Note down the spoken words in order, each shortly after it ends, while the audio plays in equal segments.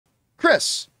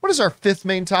Chris, what is our fifth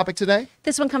main topic today?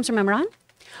 This one comes from Imran.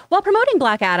 While promoting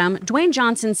Black Adam, Dwayne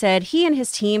Johnson said he and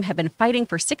his team have been fighting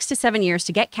for 6 to 7 years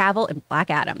to get Cavill in Black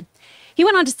Adam. He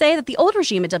went on to say that the old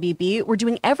regime at WB were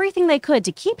doing everything they could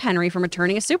to keep Henry from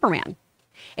returning as Superman.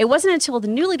 It wasn't until the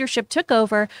new leadership took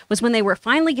over was when they were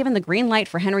finally given the green light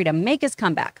for Henry to make his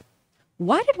comeback.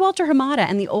 Why did Walter Hamada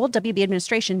and the old WB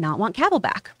administration not want Cavill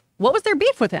back? What was their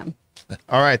beef with him?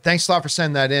 All right, thanks a lot for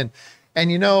sending that in.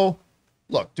 And you know,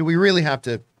 look, do we really have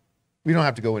to, we don't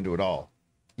have to go into it all.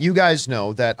 You guys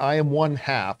know that I am one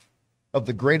half of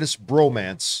the greatest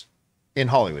bromance in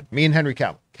Hollywood, me and Henry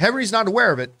Cavill. Henry's not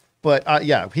aware of it, but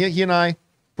yeah, he and I,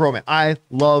 bromance. I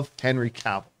love Henry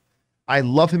Cavill. I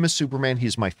love him as Superman.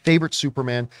 He's my favorite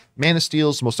Superman. Man of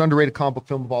Steel's the most underrated comic book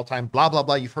film of all time, blah, blah,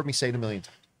 blah. You've heard me say it a million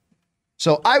times.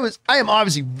 So I am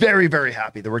obviously very, very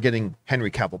happy that we're getting Henry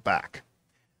Cavill back.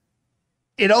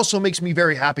 It also makes me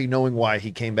very happy knowing why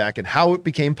he came back and how it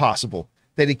became possible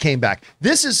that he came back.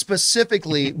 This is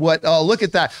specifically what, look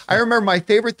at that. I remember my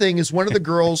favorite thing is one of the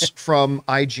girls from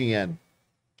IGN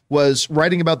was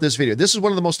writing about this video. This is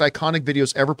one of the most iconic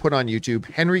videos ever put on YouTube.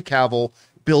 Henry Cavill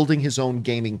building his own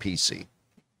gaming PC.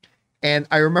 And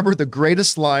I remember the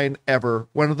greatest line ever.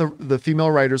 One of the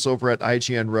female writers over at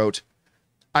IGN wrote,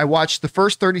 I watched the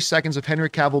first 30 seconds of Henry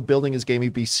Cavill building his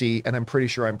gaming PC, and I'm pretty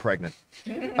sure I'm pregnant.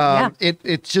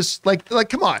 It's just like,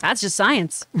 come on. That's just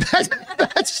science. That's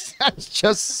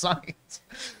just science.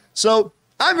 So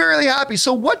I'm really happy.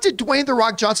 So what did Dwayne "The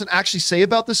Rock" Johnson actually say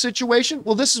about the situation?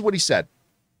 Well, this is what he said.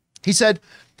 He said,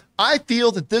 I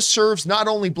feel that this serves not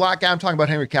only Black Adam, talking about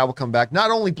Henry Cavill coming back, not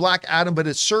only Black Adam, but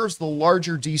it serves the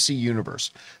larger DC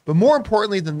universe. But more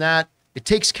importantly than that, it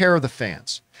takes care of the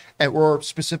fans, or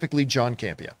specifically John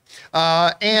Campea.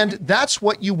 And that's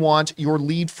what you want your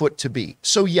lead foot to be.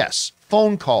 So yes,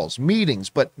 phone calls, meetings,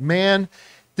 but man,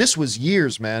 this was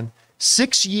years, man.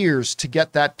 6 years to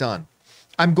get that done.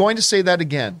 I'm going to say that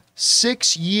again.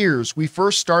 6 years we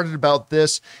first started about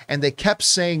this and they kept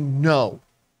saying no.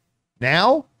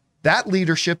 Now that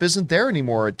leadership isn't there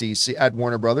anymore at DC, at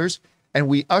Warner Brothers, and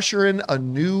we usher in a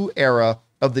new era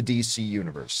of the DC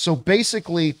universe. So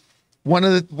basically, one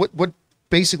of the what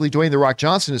basically Dwayne "The Rock"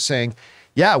 Johnson is saying,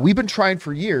 yeah, we've been trying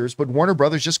for years, but Warner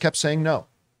Brothers just kept saying no.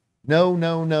 No,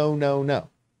 no, no, no, no.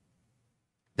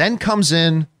 Then comes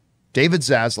in David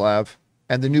Zaslav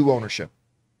and the new ownership.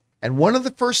 And one of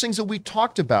the first things that we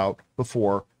talked about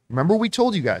before, remember we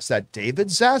told you guys that David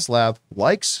Zaslav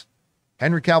likes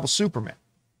Henry Cavill Superman.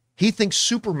 He thinks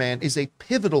Superman is a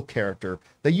pivotal character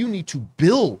that you need to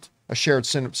build a shared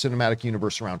cinematic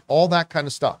universe around, all that kind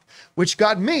of stuff, which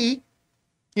got me,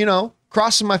 you know,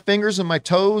 crossing my fingers and my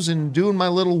toes and doing my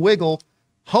little wiggle,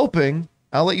 hoping,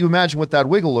 I'll let you imagine what that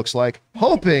wiggle looks like,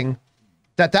 hoping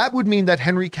that that would mean that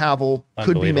Henry Cavill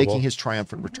could be making his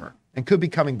triumphant return and could be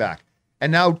coming back.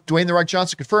 And now Dwayne "The Rock"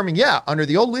 Johnson confirming, yeah, under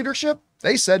the old leadership,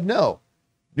 they said no.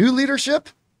 New leadership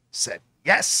said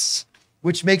yes,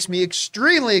 which makes me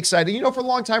extremely excited. You know, for a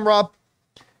long time, Rob,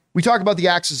 we talk about the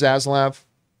Axe of Zaslav.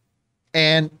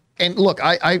 And look,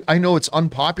 I know it's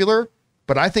unpopular,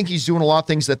 but I think he's doing a lot of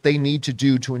things that they need to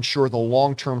do to ensure the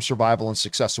long-term survival and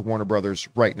success of Warner Brothers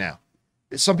right now.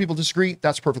 Some people disagree.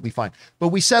 That's perfectly fine. But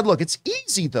we said, look, it's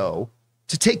easy, though,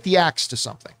 to take the axe to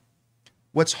something.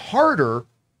 What's harder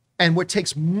and what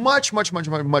takes much, much, much,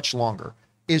 much, much longer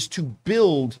is to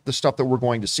build the stuff that we're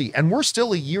going to see. And we're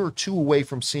still a year or two away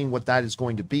from seeing what that is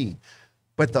going to be.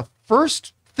 But the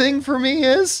first thing for me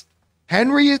is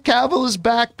Henry Cavill is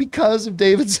back because of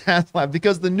David Zaslav,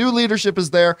 because the new leadership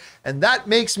is there, and that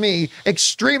makes me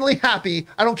extremely happy.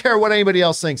 I don't care what anybody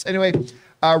else thinks. Anyway,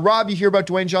 Rob, you hear about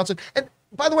Dwayne Johnson. And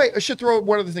by the way, I should throw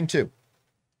one other thing too.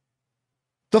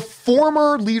 The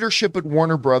former leadership at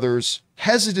Warner Brothers'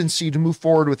 hesitancy to move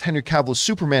forward with Henry Cavill as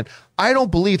Superman, I don't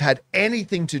believe had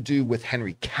anything to do with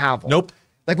Henry Cavill. Nope.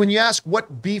 Like when you ask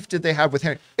what beef did they have with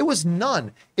Henry, it was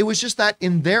none. It was just that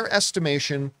in their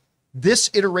estimation,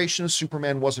 this iteration of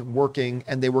Superman wasn't working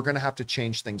and they were going to have to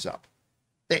change things up.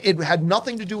 It had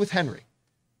nothing to do with Henry,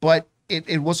 but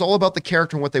it was all about the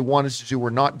character and what they wanted to do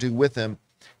or not do with him.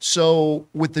 So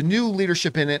with the new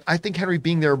leadership in it, I think Henry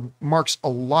being there marks a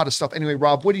lot of stuff. Anyway,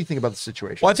 Rob, what do you think about the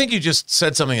situation? Well, I think you just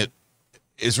said something that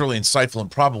is really insightful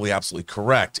and probably absolutely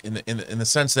correct in the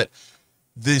sense that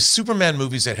the Superman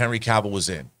movies that Henry Cavill was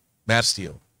in, Man of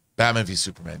Steel, Batman v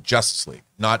Superman, Justice League,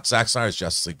 not Zack Snyder's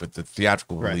Justice League, but the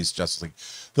theatrical release Justice League.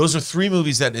 Those are three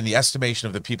movies that, in the estimation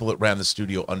of the people that ran the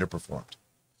studio, underperformed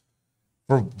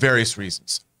for various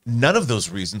reasons. none of those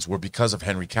reasons were because of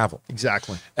Henry Cavill.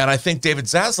 Exactly. And I think David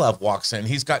Zaslav walks in.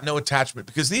 He's got no attachment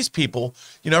because these people,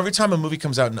 every time a movie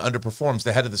comes out and underperforms,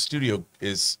 the head of the studio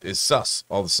is sus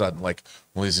all of a sudden. Like,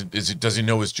 well, does he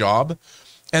know his job?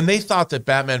 And they thought that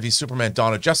Batman v Superman: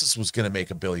 Dawn of Justice was going to make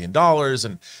 $1 billion.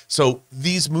 And so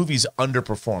these movies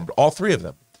underperformed, all three of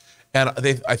them. And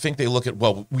I think they look at,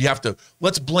 well,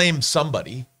 let's blame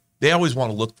somebody. They always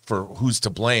want to look for who's to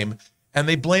blame. And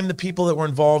they blame the people that were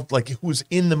involved, like who was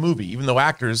in the movie, even though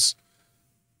actors,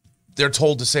 they're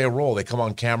told to say a role. They come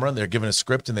on camera and they're given a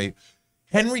script, and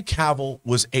Henry Cavill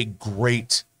was a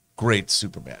great, great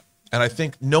Superman. And I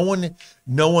think no one,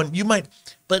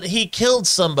 but he killed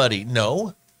somebody.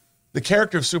 No, the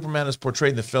character of Superman as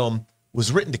portrayed in the film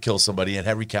was written to kill somebody, and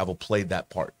Henry Cavill played that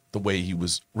part the way he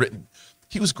was written.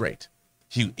 He was great.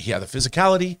 He had the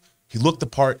physicality, he looked the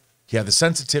part, he had the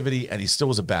sensitivity, and he still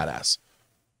was a badass.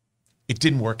 It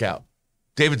didn't work out.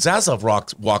 David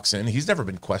Zaslav walks in. He's never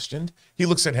been questioned. He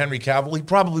looks at Henry Cavill. He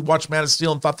probably watched Man of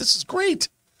Steel and thought, this is great.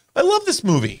 I love this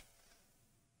movie.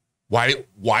 Why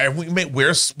have we made,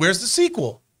 where's the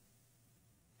sequel?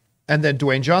 And then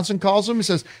Dwayne Johnson calls him and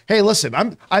says, hey, listen,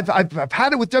 I've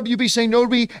had it with WB saying no to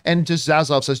me. And just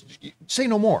Zaslav says, say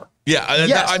no more. Yeah,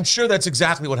 yes. I'm sure that's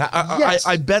exactly what happened. Yes.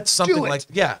 I bet something like,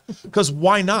 yeah, because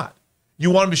why not? You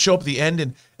want him to show up at the end.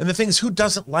 And the thing is, who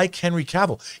doesn't like Henry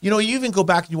Cavill? You even go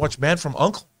back and you watch Man from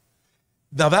U.N.C.L.E.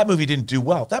 Now, that movie didn't do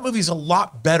well. That movie's a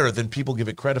lot better than people give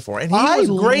it credit for. And he was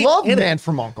great love in Man it.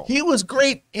 from U.N.C.L.E. He was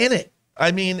great in it.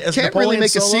 I mean, as Can't Napoleon really make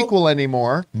Solo, a sequel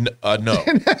anymore. No.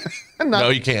 No,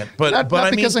 you can't. But Not I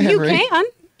mean, because of You Henry. can.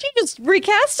 You just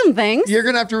recast some things. You're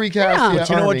going to have to recast. Yeah. Yeah, but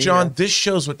you know what, Arnie, John? yeah. This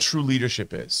shows what true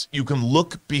leadership is. You can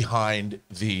look behind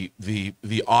the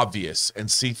obvious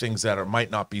and see things that might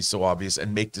not be so obvious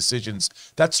and make decisions.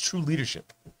 That's true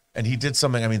leadership. And he did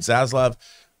something. I mean, Zaslav,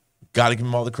 got to give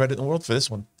him all the credit in the world for this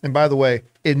one. And by the way,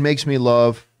 it makes me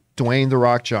love Dwayne "The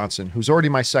Rock" Johnson, who's already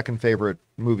my second favorite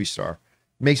movie star.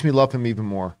 Makes me love him even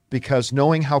more because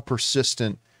knowing how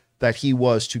persistent that he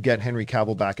was to get Henry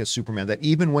Cavill back as Superman, that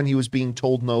even when he was being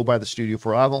told no by the studio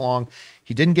for however long,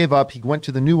 he didn't give up. He went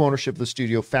to the new ownership of the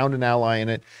studio, found an ally in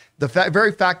it. The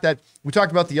very fact that we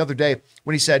talked about the other day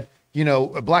when he said,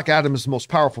 Black Adam is the most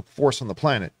powerful force on the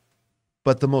planet,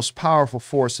 but the most powerful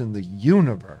force in the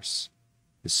universe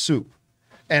is soup.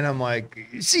 And I'm like,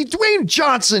 see, Dwayne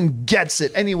Johnson gets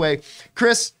it. Anyway,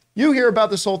 Chris, you hear about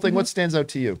this whole thing. What stands out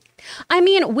to you? I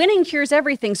mean, winning cures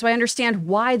everything, so I understand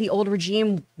why the old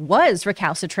regime was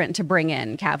recalcitrant to bring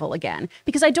in Cavill again.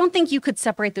 Because I don't think you could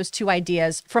separate those two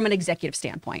ideas from an executive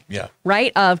standpoint. Yeah.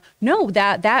 Right? Of, no,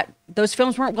 that those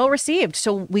films weren't well received,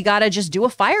 so we got to just do a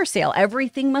fire sale.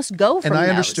 Everything must go from And I those.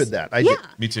 understood that. I yeah.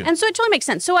 did. Me too. And so it totally makes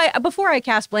sense. So before I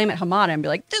cast blame at Hamada and be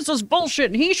like, this is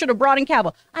bullshit and he should have brought in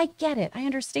Cavill, I get it. I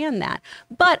understand that.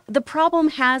 But the problem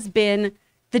has been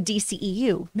the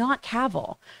DCEU, not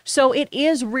Cavill. So it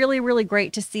is really, really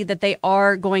great to see that they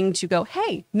are going to go,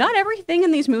 hey, not everything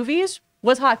in these movies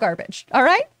was hot garbage. All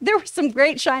right. There were some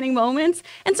great shining moments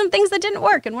and some things that didn't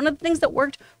work. And one of the things that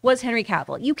worked was Henry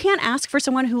Cavill. You can't ask for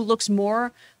someone who looks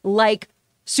more like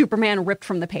Superman ripped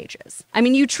from the pages. I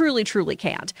mean, you truly, truly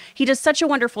can't. He does such a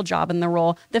wonderful job in the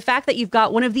role. The fact that you've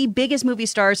got one of the biggest movie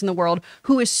stars in the world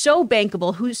who is so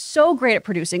bankable, who's so great at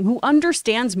producing, who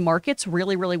understands markets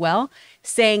really, really well,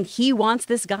 saying he wants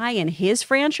this guy in his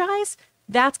franchise,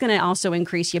 that's going to also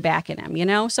increase you back in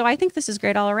him, So I think this is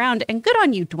great all around. And good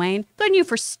on you, Dwayne. Good on you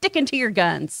for sticking to your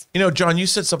guns. John, you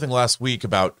said something last week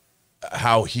about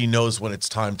how he knows when it's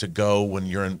time to go when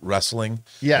you're in wrestling.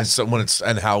 Yes.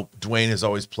 And how Dwayne has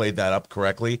always played that up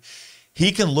correctly.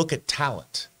 He can look at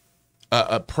talent,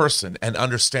 a person, and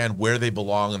understand where they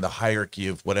belong in the hierarchy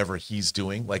of whatever he's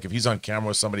doing. Like if he's on camera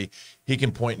with somebody, he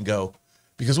can point and go,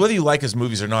 because whether you like his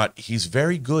movies or not, he's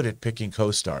very good at picking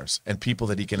co-stars and people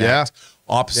that he can act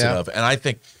opposite of. And I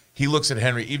think he looks at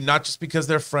Henry, even not just because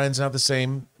they're friends and have the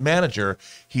same manager.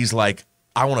 He's like,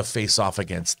 I want to face off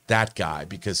against that guy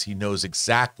because he knows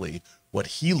exactly what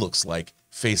he looks like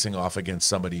facing off against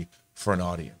somebody for an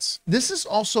audience. This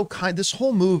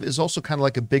whole move is also kind of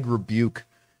like a big rebuke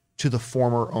to the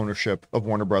former ownership of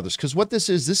Warner Brothers. Because what this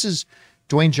is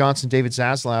Dwayne Johnson, David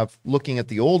Zaslav looking at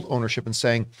the old ownership and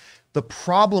saying, the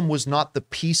problem was not the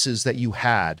pieces that you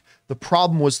had. The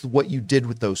problem was what you did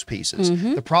with those pieces.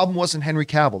 Mm-hmm. The problem wasn't Henry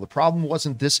Cavill. The problem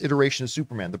wasn't this iteration of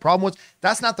Superman. The problem was,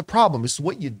 that's not the problem. It's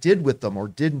what you did with them or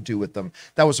didn't do with them.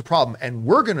 That was the problem. And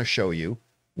we're going to show you,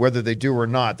 whether they do or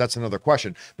not, that's another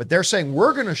question. But they're saying,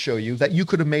 we're going to show you that you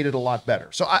could have made it a lot better.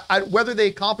 So whether they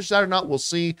accomplish that or not, we'll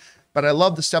see. But I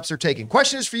love the steps they're taking.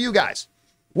 Question is for you guys.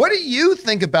 What do you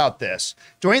think about this?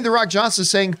 Dwayne "The Rock" Johnson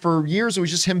saying for years it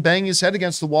was just him banging his head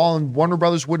against the wall and Warner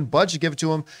Brothers wouldn't budge to give it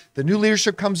to him. The new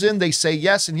leadership comes in, they say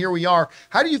yes, and here we are.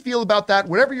 How do you feel about that?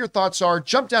 Whatever your thoughts are,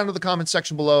 jump down to the comment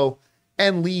section below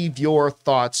and leave your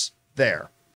thoughts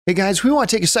there. Hey guys, we want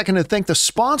to take a second to thank the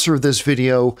sponsor of this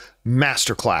video,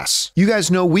 MasterClass. You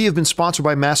guys know we have been sponsored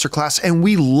by MasterClass and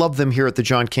we love them here at the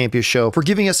John Campea Show for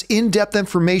giving us in-depth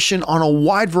information on a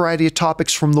wide variety of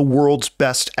topics from the world's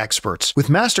best experts. With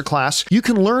MasterClass, you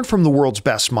can learn from the world's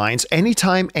best minds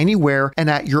anytime, anywhere, and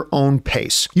at your own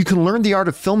pace. You can learn the art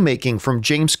of filmmaking from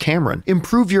James Cameron,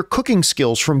 improve your cooking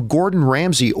skills from Gordon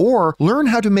Ramsay, or learn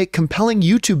how to make compelling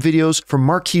YouTube videos from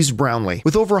Marquise Brownlee.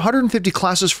 With over 150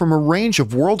 classes from a range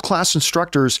of world-class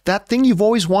instructors, that thing you've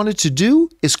always wanted to do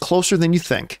is closer than you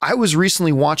think. I was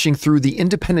recently watching through the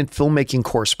independent filmmaking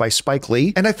course by Spike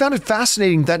Lee, and I found it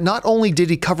fascinating that not only did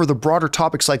he cover the broader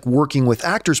topics like working with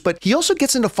actors, but he also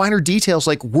gets into finer details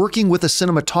like working with a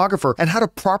cinematographer and how to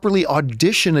properly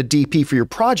audition a DP for your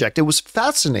project. It was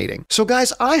fascinating. So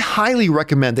guys, I highly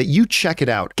recommend that you check it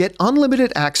out. Get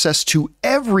unlimited access to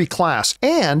every class,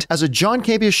 and as a John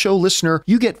Campea Show listener,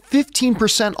 you get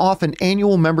 15% off an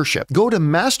annual membership. Go to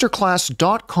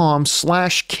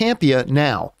masterclass.com/Campea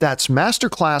now. That's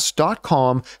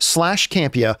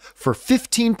masterclass.com/Campea for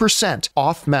 15%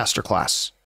 off Masterclass.